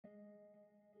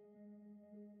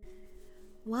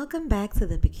Welcome back to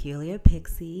the Peculiar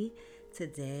Pixie.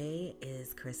 Today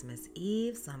is Christmas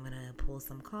Eve, so I'm going to pull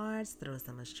some cards, throw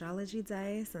some astrology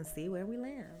dice, and see where we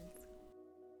land.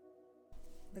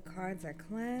 The cards are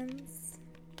cleansed.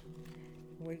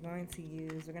 We're going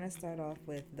to start off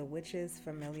with the Witch's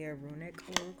Familiar Runic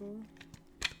Oracle.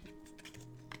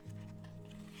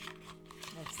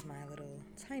 That's my little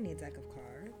tiny deck of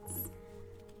cards.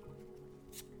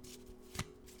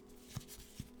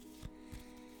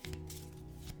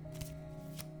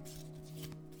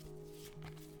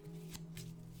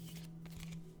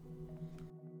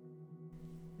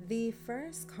 The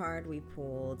first card we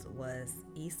pulled was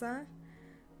Isa,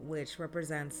 which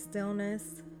represents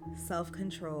stillness,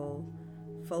 self-control,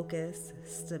 focus,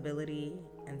 stability,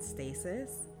 and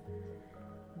stasis.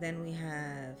 Then we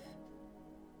have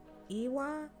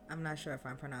Iwa, I'm not sure if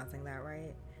I'm pronouncing that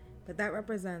right, but that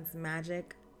represents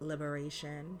magic,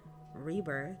 liberation,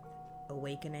 rebirth,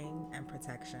 awakening, and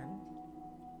protection.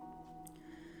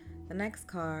 The next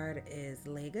card is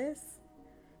Legis,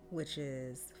 which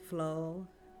is flow,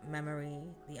 memory,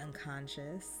 the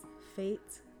unconscious,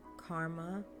 fate,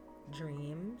 karma,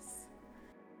 dreams.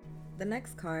 The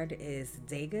next card is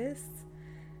Dagus,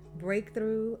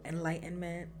 breakthrough,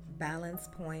 enlightenment, balance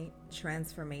point,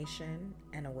 transformation,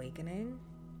 and awakening.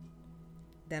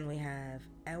 Then we have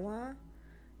Ewa,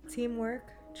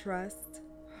 teamwork, trust,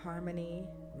 harmony,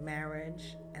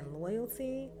 marriage, and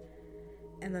loyalty.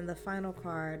 And then the final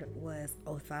card was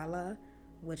Othala,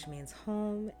 which means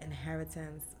home,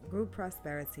 inheritance, group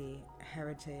prosperity,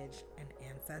 heritage, and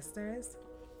ancestors.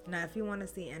 Now, if you want to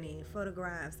see any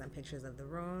photographs and pictures of the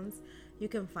runes, you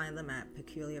can find them at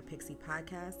Peculiar Pixie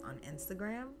Podcast on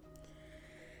Instagram.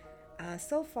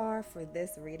 So far for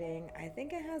this reading, I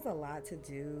think it has a lot to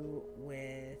do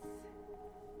with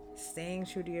staying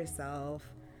true to yourself,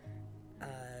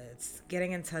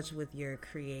 getting in touch with your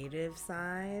creative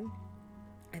side.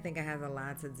 I think it has a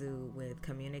lot to do with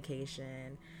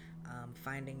communication,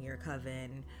 finding your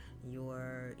coven,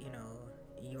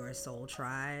 your soul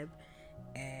tribe,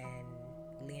 and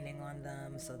leaning on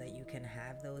them so that you can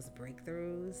have those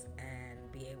breakthroughs and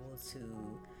be able to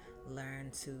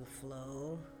learn to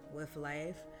flow with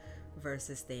life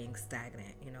versus staying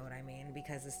stagnant. You know what I mean?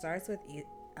 Because it starts with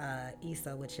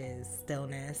Isa, which is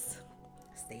stillness,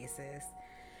 stasis.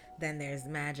 Then there's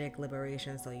magic,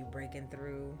 liberation, so you breaking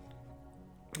through.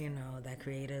 That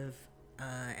creative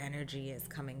energy is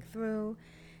coming through.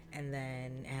 And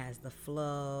then it has the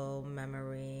flow,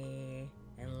 memory,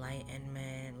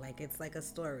 enlightenment. Like, it's like a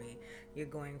story. You're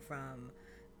going from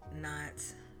not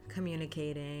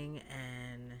communicating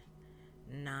and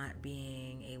not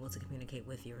being able to communicate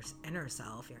with your inner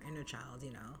self, your inner child,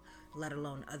 let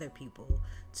alone other people,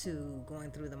 to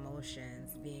going through the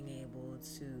motions, being able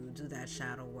to do that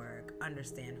shadow work,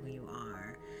 understand who you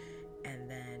are, and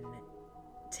then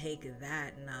take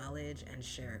that knowledge and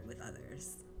share it with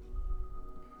others.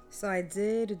 So I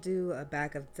did do a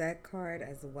back of deck card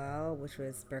as well, which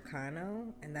was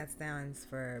Berkano, and that stands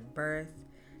for birth,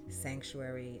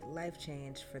 sanctuary, life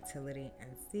change, fertility,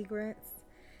 and secrets.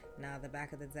 Now, the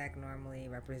back of the deck normally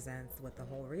represents what the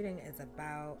whole reading is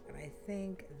about, and I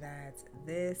think that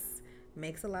this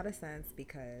makes a lot of sense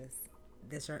because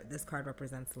this card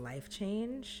represents life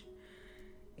change,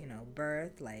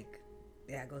 birth,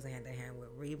 it goes hand in hand with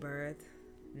rebirth,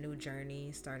 new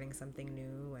journey, starting something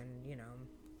new, and,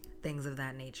 things of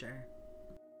that nature.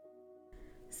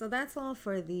 So that's all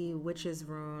for the Witch's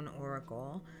Rune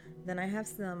Oracle. Then I have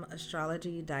some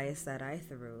astrology dice that I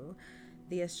threw.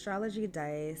 The astrology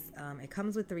dice, it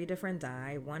comes with 3 different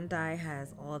die. One die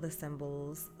has all the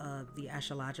symbols of the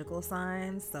astrological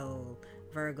signs, so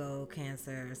Virgo,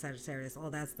 Cancer, Sagittarius,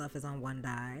 all that stuff is on one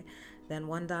die. Then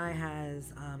one die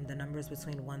has the numbers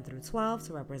between 1 through 12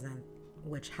 to represent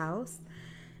which house.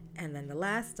 And then the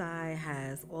last die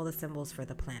has all the symbols for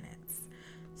the planets.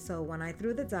 So when I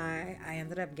threw the die, I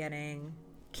ended up getting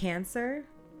Cancer,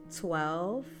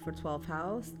 12 for 12th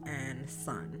house, and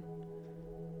Sun.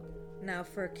 Now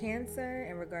for Cancer,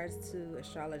 in regards to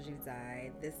astrology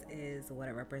die, this is what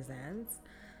it represents.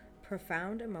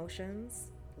 Profound emotions,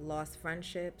 lost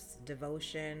friendships,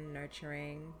 devotion,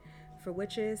 nurturing. For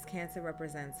witches, Cancer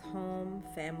represents home,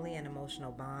 family, and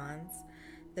emotional bonds.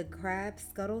 The crab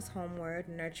scuttles homeward,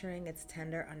 nurturing its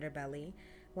tender underbelly.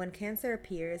 When Cancer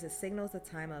appears, it signals a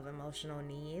time of emotional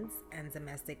needs and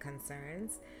domestic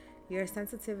concerns. Your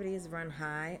sensitivities run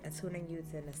high, attuning you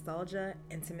to nostalgia,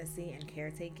 intimacy, and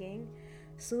caretaking.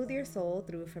 Soothe your soul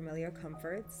through familiar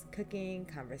comforts, cooking,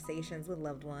 conversations with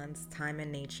loved ones, time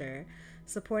in nature.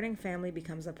 Supporting family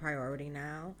becomes a priority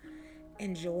now.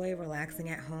 Enjoy relaxing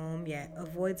at home, yet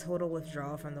avoid total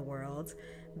withdrawal from the world.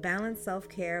 Balance self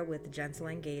care with gentle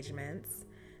engagements.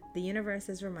 The universe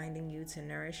is reminding you to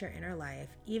nourish your inner life,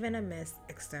 even amidst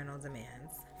external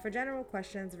demands. For general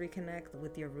questions, reconnect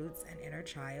with your roots and inner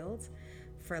child.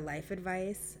 For life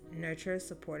advice, nurture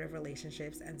supportive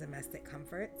relationships and domestic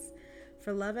comforts.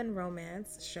 For love and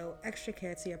romance, show extra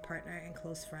care to your partner and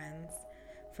close friends.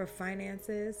 For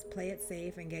finances, play it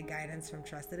safe and get guidance from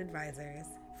trusted advisors.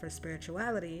 For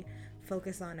spirituality,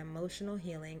 focus on emotional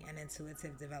healing and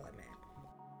intuitive development.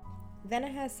 Then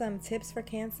it has some tips for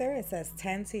Cancer. It says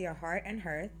tend to your heart and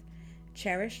hearth,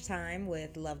 cherish time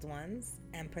with loved ones,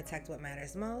 and protect what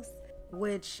matters most,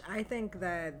 which I think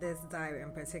that this die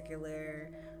in particular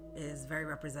is very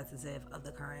representative of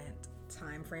the current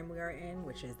time frame we are in,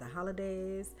 which is the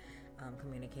holidays,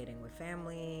 communicating with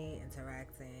family,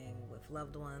 interacting with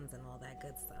loved ones, and all that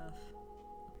good stuff.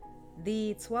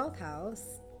 The 12th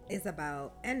house is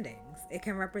about endings. It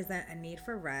can represent a need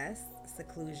for rest,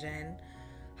 seclusion,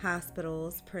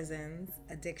 hospitals, prisons,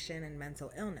 addiction, and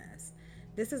mental illness.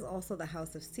 This is also the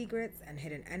house of secrets and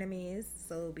hidden enemies,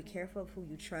 so be careful of who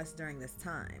you trust during this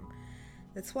time.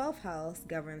 The 12th house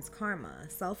governs karma,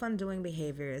 self-undoing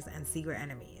behaviors, and secret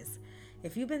enemies.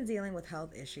 If you've been dealing with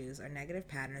health issues or negative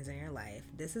patterns in your life,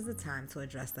 this is the time to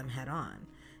address them head on.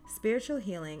 Spiritual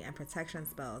healing and protection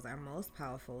spells are most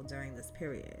powerful during this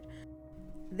period.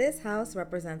 This house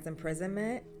represents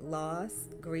imprisonment, loss,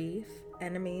 grief,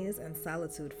 enemies, and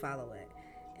solitude follow it.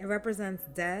 It represents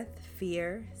death,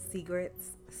 fear,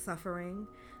 secrets, suffering,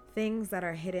 things that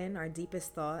are hidden, our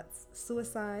deepest thoughts,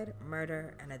 suicide,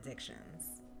 murder, and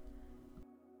addictions.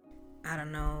 I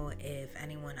don't know if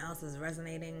anyone else is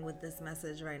resonating with this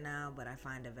message right now, but I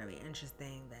find it very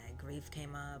interesting that grief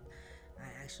came up.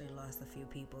 I actually lost a few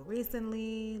people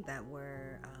recently that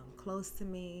were close to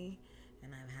me,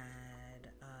 and I've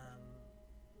had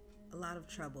a lot of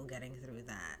trouble getting through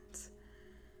that.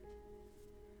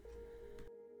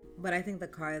 But I think the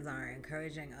cards are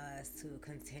encouraging us to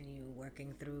continue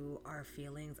working through our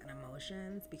feelings and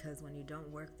emotions, because when you don't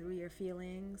work through your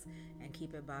feelings and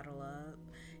keep it bottled up,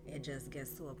 it just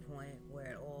gets to a point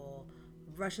where it all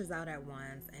rushes out at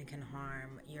once and can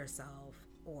harm yourself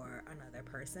or another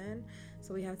person.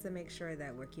 So we have to make sure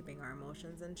that we're keeping our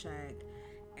emotions in check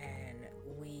and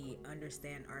we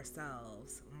understand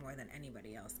ourselves more than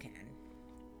anybody else can.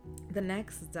 The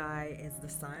next die is the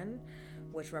Sun,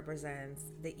 which represents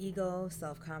the ego,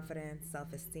 self-confidence,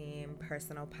 self-esteem,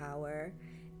 personal power,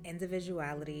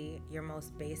 individuality, your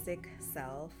most basic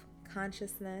self,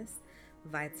 consciousness,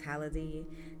 vitality,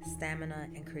 stamina,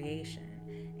 and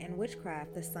creation. In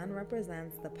witchcraft, the Sun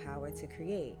represents the power to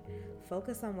create.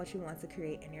 Focus on what you want to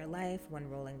create in your life when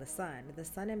rolling the Sun. The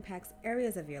Sun impacts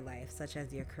areas of your life, such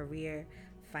as your career,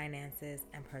 finances,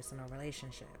 and personal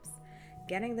relationships.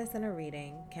 Getting this in a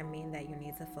reading can mean that you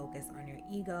need to focus on your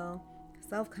ego,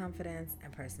 self-confidence,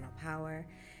 and personal power.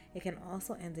 It can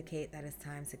also indicate that it's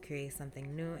time to create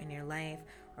something new in your life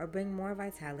or bring more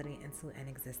vitality into an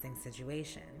existing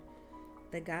situation.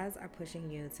 The gods are pushing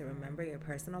you to remember your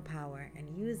personal power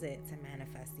and use it to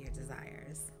manifest your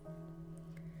desires.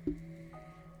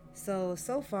 So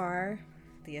far,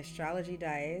 the astrology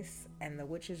dice and the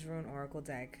Witch's Rune Oracle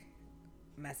deck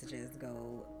messages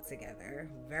go together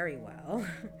very well.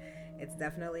 It's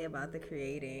definitely about the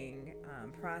creating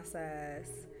process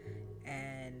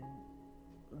and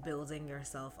building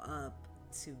yourself up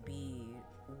to be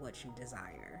what you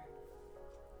desire.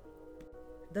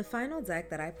 The final deck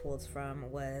that I pulled from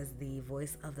was the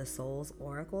Voice of the Souls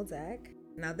Oracle deck.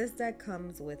 Now this deck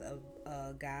comes with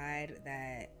a guide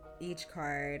that each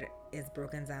card is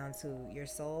broken down to your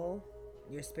soul,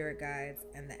 your spirit guides,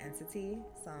 and the entity.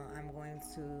 So I'm going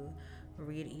to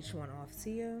read each one off to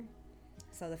you.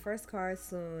 So the first card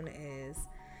soon is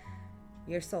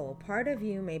your soul. Part of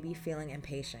you may be feeling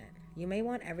impatient. You may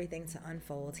want everything to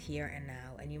unfold here and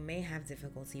now, and you may have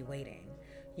difficulty waiting.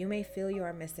 You may feel you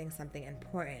are missing something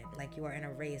important, like you are in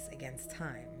a race against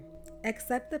time.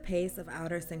 Accept the pace of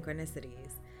outer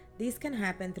synchronicities. These can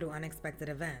happen through unexpected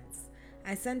events.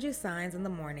 I send you signs in the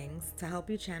mornings to help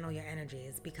you channel your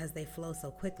energies because they flow so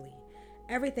quickly.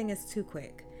 Everything is too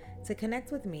quick. To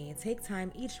connect with me, take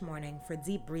time each morning for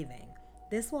deep breathing.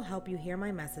 This will help you hear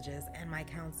my messages and my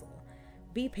counsel.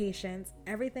 Be patient,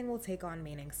 everything will take on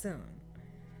meaning soon.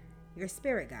 Your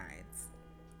spirit guides.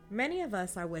 Many of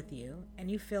us are with you, and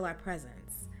you feel our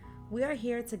presence. We are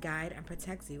here to guide and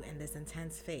protect you in this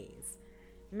intense phase.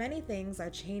 Many things are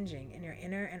changing in your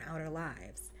inner and outer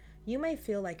lives. You may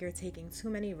feel like you're taking too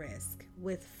many risks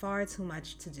with far too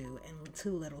much to do in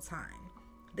too little time.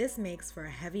 This makes for a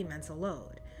heavy mental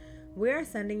load. We are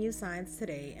sending you signs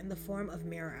today in the form of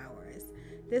mirror hours.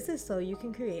 This is so you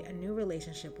can create a new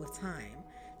relationship with time,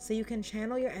 so you can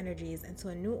channel your energies into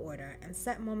a new order and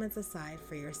set moments aside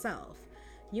for yourself.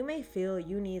 You may feel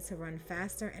you need to run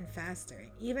faster and faster.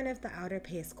 Even if the outer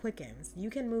pace quickens, you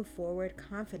can move forward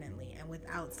confidently and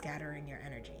without scattering your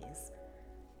energies.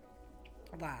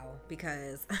 Wow,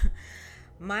 because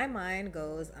my mind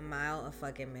goes a mile a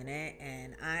fucking minute,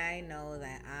 and I know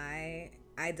that I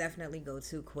definitely go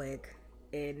too quick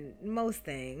in most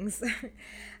things.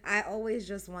 I always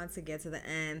just want to get to the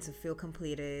end, to feel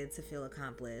completed, to feel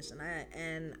accomplished,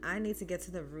 and I need to get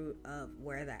to the root of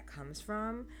where that comes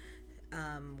from,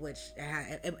 which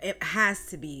it has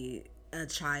to be a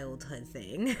childhood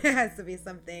thing. It has to be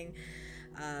something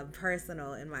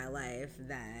personal in my life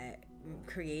that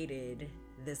created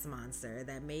this monster,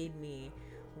 that made me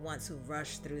want to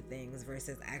rush through things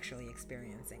versus actually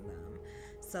experiencing them.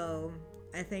 So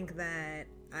I think that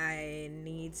I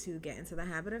need to get into the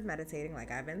habit of meditating,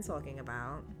 like I've been talking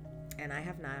about. And I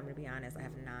have not, I'm going to be honest, I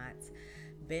have not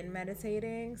been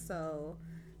meditating. So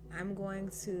I'm going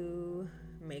to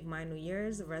make my New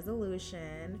Year's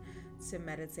resolution to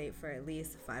meditate for at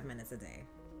least 5 minutes a day.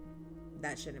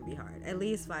 That shouldn't be hard. At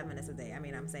least 5 minutes a day. I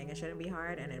mean, I'm saying it shouldn't be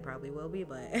hard, and it probably will be,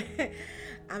 but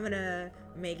I'm going to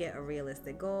make it a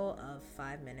realistic goal of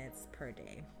 5 minutes per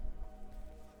day.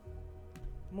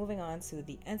 Moving on to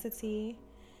the entity.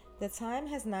 The time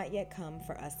has not yet come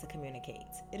for us to communicate.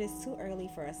 It is too early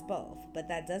for us both, but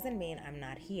that doesn't mean I'm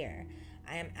not here.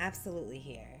 I am absolutely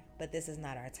here, but this is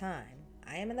not our time.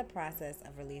 I am in the process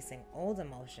of releasing old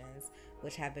emotions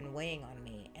which have been weighing on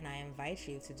me, and I invite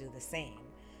you to do the same.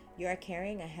 You are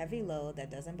carrying a heavy load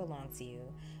that doesn't belong to you,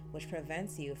 which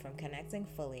prevents you from connecting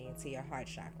fully to your heart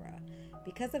chakra.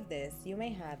 Because of this, you may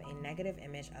have a negative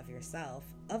image of yourself,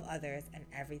 of others, and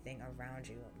everything around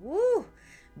you. Woo!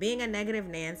 Being a negative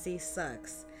Nancy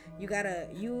sucks.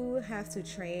 You have to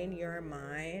train your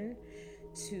mind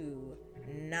to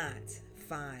not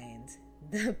find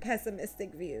the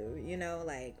pessimistic view,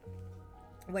 like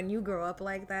when you grow up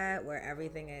like that, where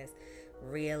everything is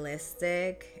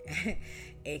realistic,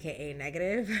 aka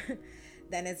negative,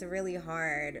 then it's really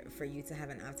hard for you to have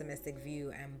an optimistic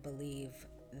view and believe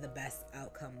the best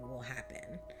outcome will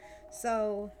happen.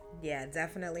 So yeah,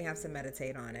 definitely have to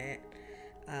meditate on it.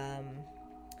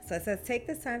 So it says, take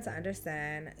this time to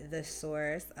understand the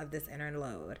source of this inner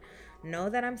load. Know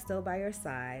that I'm still by your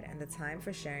side, and the time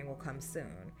for sharing will come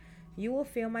soon. You will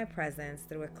feel my presence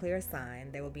through a clear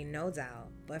sign. There will be no doubt,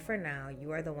 but for now,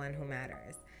 you are the one who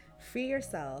matters. Free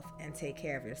yourself and take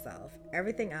care of yourself.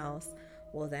 Everything else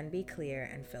will then be clear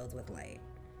and filled with light.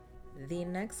 The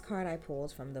next card I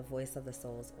pulled from the Voice of the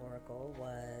Soul's Oracle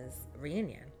was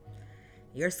Reunion.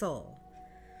 Your soul.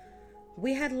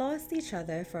 We had lost each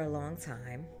other for a long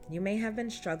time. You may have been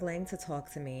struggling to talk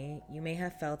to me. You may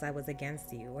have felt I was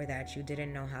against you or that you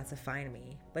didn't know how to find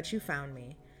me, but you found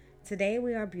me. Today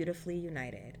we are beautifully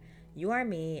united. You are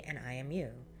me and I am you.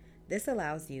 This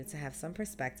allows you to have some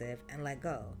perspective and let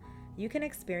go. You can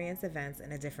experience events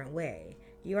in a different way.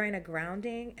 You are in a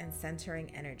grounding and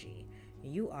centering energy.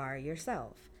 You are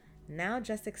yourself. Now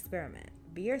just experiment.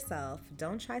 Be yourself.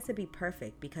 Don't try to be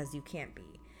perfect because you can't be.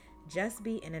 Just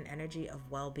be in an energy of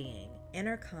well-being,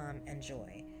 inner calm, and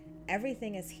joy.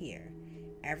 Everything is here.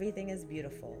 Everything is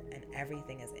beautiful, and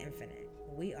everything is infinite.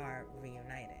 We are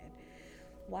reunited.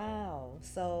 Wow.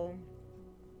 So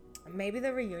maybe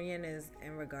the reunion is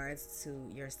in regards to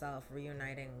yourself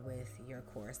reuniting with your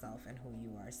core self and who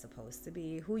you are supposed to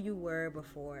be, who you were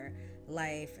before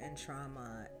life and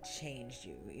trauma changed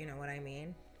you. You know what I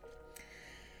mean?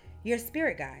 Your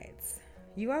spirit guides.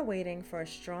 You are waiting for a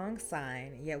strong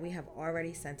sign, yet we have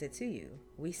already sent it to you.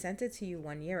 We sent it to you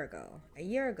 1 year ago. A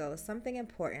year ago, something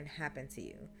important happened to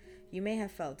you. You may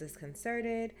have felt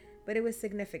disconcerted, but it was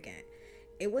significant.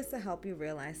 It was to help you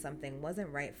realize something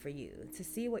wasn't right for you, to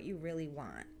see what you really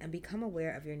want, and become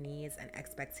aware of your needs and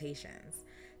expectations.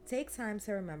 Take time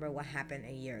to remember what happened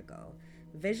a year ago.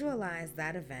 Visualize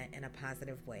that event in a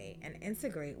positive way and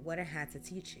integrate what it had to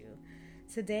teach you.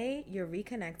 Today, you're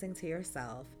reconnecting to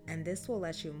yourself, and this will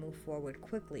let you move forward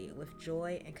quickly with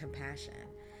joy and compassion.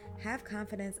 Have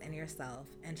confidence in yourself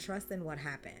and trust in what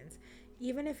happened.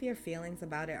 Even if your feelings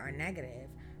about it are negative,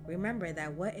 remember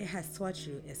that what it has taught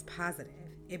you is positive.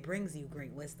 It brings you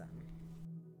great wisdom.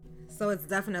 So it's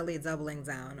definitely doubling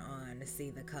down on see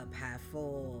the cup half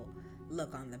full,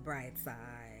 look on the bright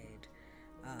side,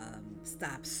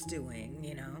 stop stewing,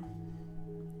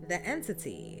 The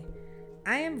entity.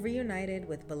 I am reunited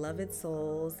with beloved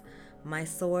souls, my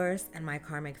source, and my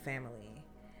karmic family.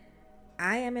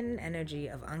 I am in an energy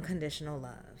of unconditional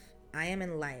love. I am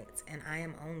in light, and I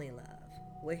am only love.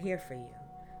 We're here for you.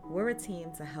 We're a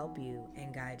team to help you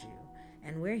and guide you,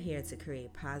 and we're here to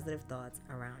create positive thoughts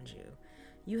around you.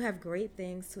 You have great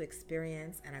things to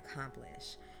experience and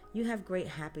accomplish. You have great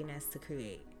happiness to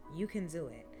create. You can do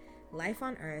it. Life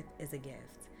on earth is a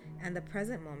gift, and the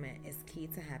present moment is key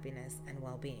to happiness and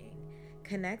well-being.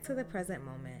 Connect to the present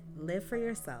moment, live for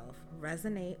yourself,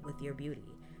 resonate with your beauty.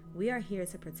 We are here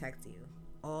to protect you.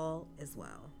 All is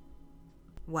well.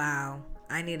 Wow,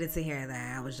 I needed to hear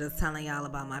that. I was just telling y'all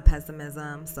about my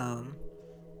pessimism, so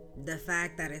the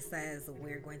fact that it says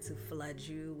we're going to flood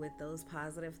you with those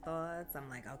positive thoughts, I'm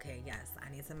like, okay, yes, I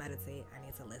need to meditate. I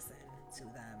need to listen to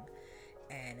them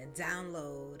and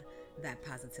download that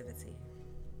positivity.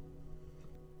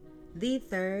 The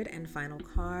third and final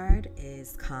card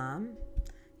is Calm.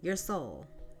 Your soul.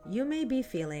 You may be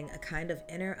feeling a kind of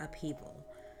inner upheaval.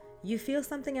 You feel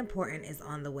something important is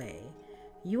on the way.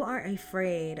 You are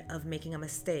afraid of making a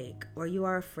mistake, or you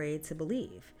are afraid to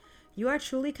believe. You are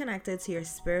truly connected to your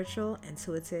spiritual,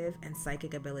 intuitive, and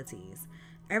psychic abilities.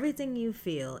 Everything you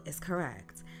feel is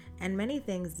correct, and many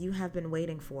things you have been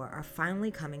waiting for are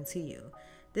finally coming to you.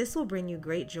 This will bring you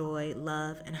great joy,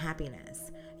 love, and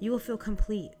happiness. You will feel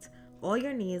complete. All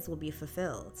your needs will be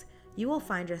fulfilled. You will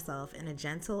find yourself in a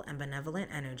gentle and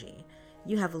benevolent energy.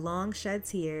 You have long shed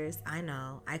tears. I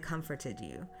know. I comforted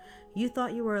you. You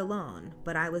thought you were alone,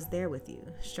 but I was there with you,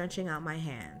 stretching out my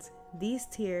hands. These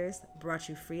tears brought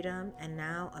you freedom, and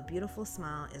now a beautiful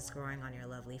smile is growing on your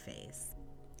lovely face.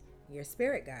 Your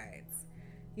spirit guides.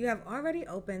 You have already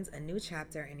opened a new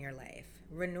chapter in your life.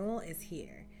 Renewal is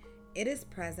here. It is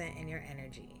present in your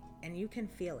energy, and you can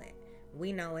feel it.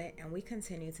 We know it, and we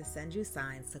continue to send you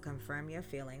signs to confirm your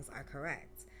feelings are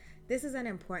correct. This is an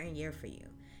important year for you.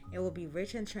 It will be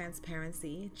rich in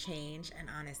transparency, change, and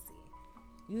honesty.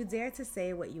 You dare to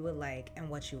say what you would like and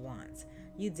what you want.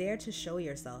 You dare to show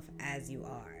yourself as you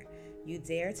are. You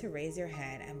dare to raise your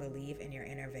head and believe in your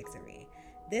inner victory.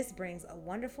 This brings a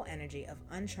wonderful energy of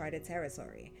uncharted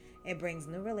territory. It brings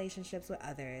new relationships with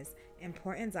others.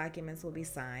 Important documents will be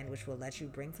signed, which will let you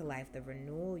bring to life the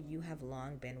renewal you have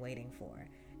long been waiting for.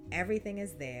 Everything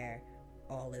is there.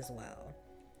 All is well.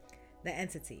 The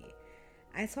entity.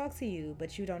 I talk to you,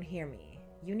 but you don't hear me.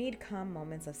 You need calm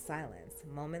moments of silence,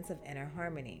 moments of inner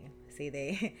harmony. See,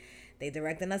 they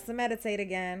directing us to meditate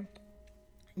again.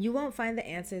 You won't find the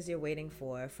answers you're waiting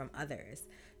for from others.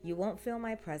 You won't feel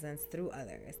my presence through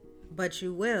others, but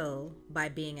you will by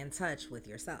being in touch with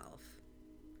yourself.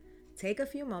 Take a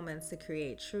few moments to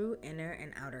create true inner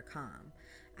and outer calm.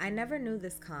 I never knew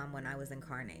this calm when I was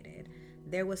incarnated.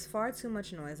 There was far too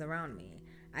much noise around me.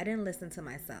 I didn't listen to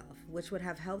myself, which would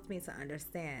have helped me to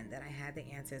understand that I had the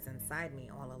answers inside me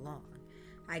all along.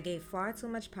 I gave far too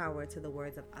much power to the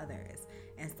words of others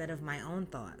instead of my own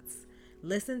thoughts.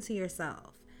 Listen to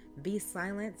yourself. Be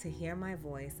silent to hear my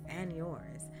voice and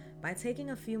yours. By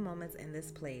taking a few moments in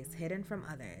this place, hidden from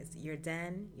others, your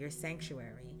den, your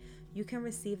sanctuary, you can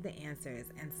receive the answers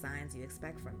and signs you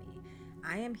expect from me.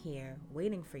 I am here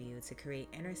waiting for you to create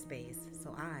inner space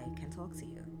so I can talk to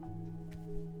you.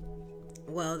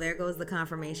 Well, there goes the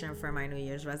confirmation for my New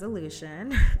Year's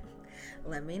resolution.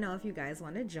 Let me know if you guys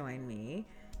want to join me.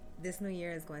 This new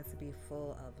year is going to be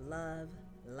full of love,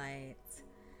 light,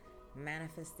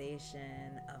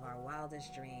 manifestation of our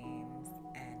wildest dreams,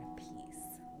 and peace.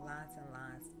 Lots and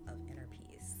lots of inner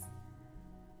peace.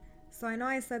 So I know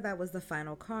I said that was the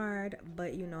final card,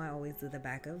 but you know I always do the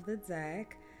back of the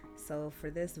deck. So for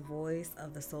this Voice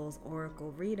of the Soul's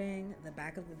Oracle reading, the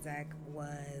back of the deck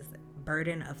was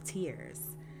Burden of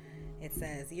Tears. It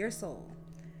says, your soul.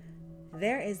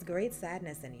 There is great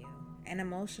sadness in you, an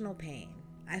emotional pain.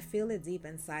 I feel it deep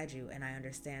inside you and I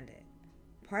understand it.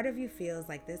 Part of you feels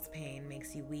like this pain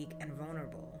makes you weak and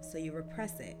vulnerable, so you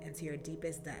repress it into your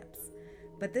deepest depths.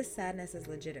 But this sadness is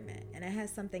legitimate and it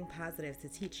has something positive to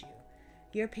teach you.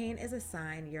 Your pain is a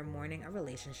sign you're mourning a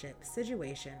relationship,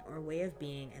 situation, or way of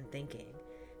being and thinking.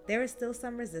 There is still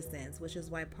some resistance, which is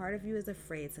why part of you is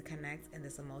afraid to connect in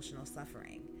this emotional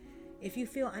suffering. If you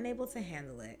feel unable to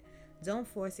handle it, don't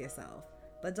force yourself,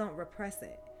 but don't repress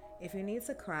it. If you need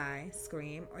to cry,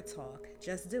 scream, or talk,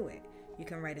 just do it. You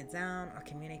can write it down or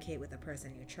communicate with a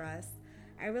person you trust.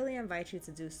 I really invite you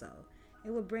to do so.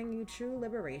 It will bring you true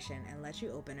liberation and let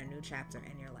you open a new chapter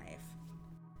in your life.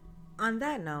 On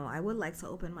that note, I would like to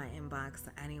open my inbox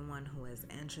to anyone who is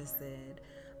interested.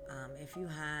 If you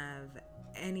have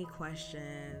any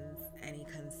questions, any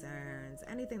concerns,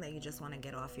 anything that you just want to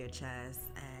get off your chest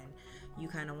and you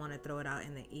kind of want to throw it out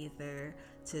in the ether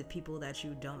to people that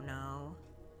you don't know,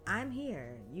 I'm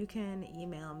here. You can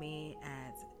email me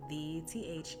at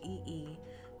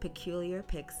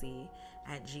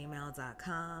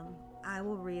peculiarpixie@gmail.com. I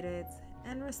will read it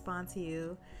and respond to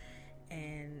you.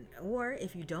 And or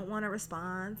if you don't want a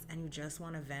response and you just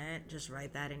want to vent, just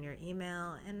write that in your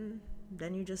email, and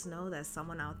then you just know that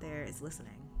someone out there is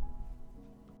listening.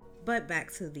 But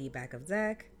back to the back of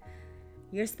deck.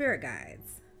 Your spirit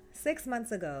guides. 6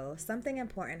 months ago, something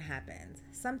important happened.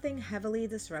 Something heavily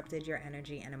disrupted your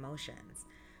energy and emotions.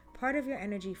 Part of your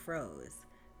energy froze.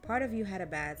 Part of you had a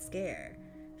bad scare.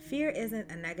 Fear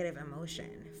isn't a negative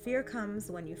emotion. Fear comes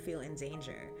when you feel in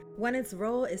danger. When its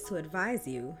role is to advise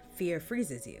you, fear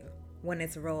freezes you. When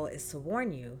its role is to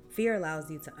warn you, fear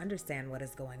allows you to understand what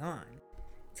is going on.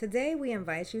 Today, we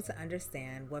invite you to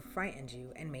understand what frightened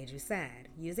you and made you sad,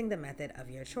 using the method of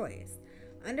your choice.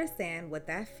 Understand what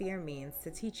that fear means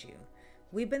to teach you.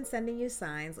 We've been sending you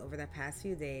signs over the past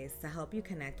few days to help you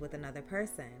connect with another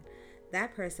person.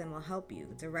 That person will help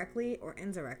you, directly or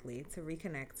indirectly, to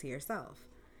reconnect to yourself.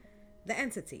 The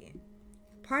entity.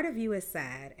 Part of you is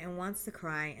sad and wants to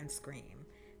cry and scream.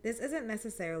 This isn't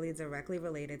necessarily directly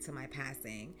related to my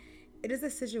passing. It is a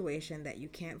situation that you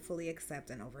can't fully accept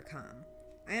and overcome.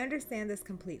 I understand this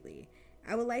completely.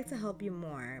 I would like to help you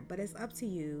more, but it's up to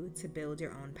you to build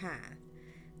your own path.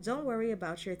 Don't worry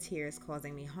about your tears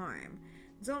causing me harm.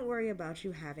 Don't worry about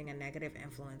you having a negative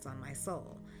influence on my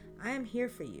soul. I am here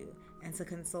for you and to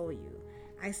console you.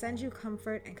 I send you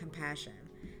comfort and compassion.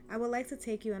 I would like to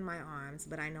take you in my arms,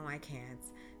 but I know I can't.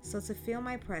 So to feel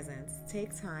my presence,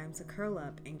 take time to curl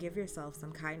up and give yourself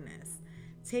some kindness.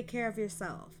 Take care of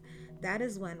yourself. That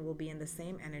is when we'll be in the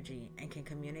same energy and can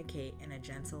communicate in a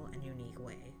gentle and unique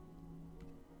way.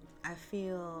 I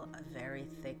feel a very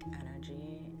thick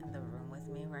energy in the room with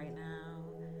me right now,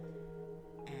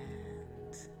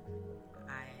 and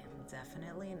I am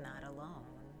definitely not alone,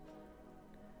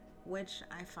 which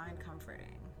I find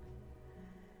comforting.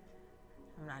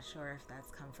 I'm not sure if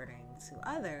that's comforting to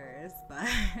others, but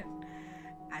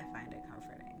I find it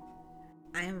comforting.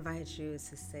 I invite you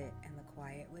to sit in the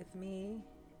quiet with me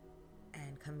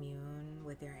and commune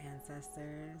with your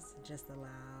ancestors. Just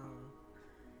allow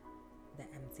the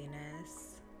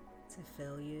emptiness to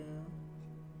fill you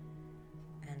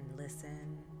and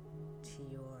listen to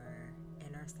your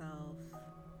inner self.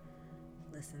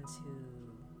 Listen to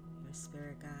your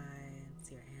spirit guides,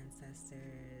 your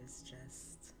ancestors.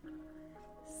 Just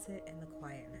sit in the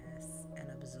quietness and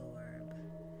absorb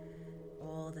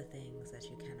all the things that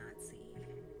you cannot see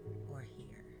or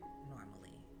hear normally.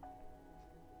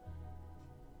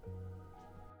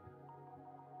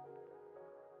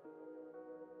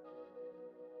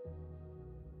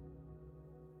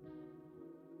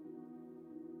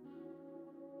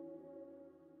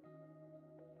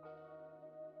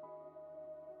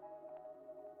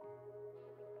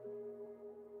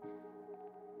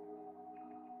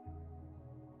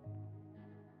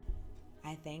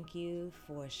 I thank you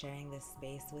for sharing this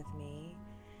space with me.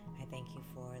 I thank you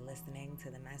for listening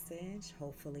to the message.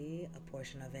 Hopefully, a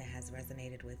portion of it has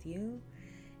resonated with you.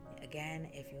 Again,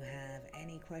 if you have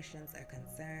any questions or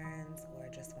concerns or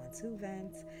just want to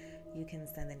vent, you can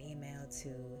send an email to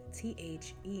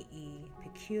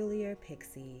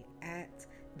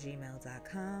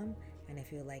theepeculiarpixie@gmail.com. And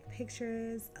if you like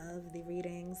pictures of the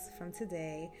readings from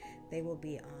today, they will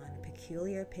be on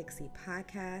Peculiar Pixie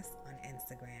Podcast on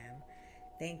Instagram.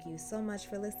 Thank you so much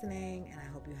for listening, and I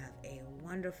hope you have a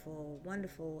wonderful,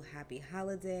 wonderful, happy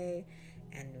holiday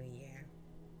and New Year.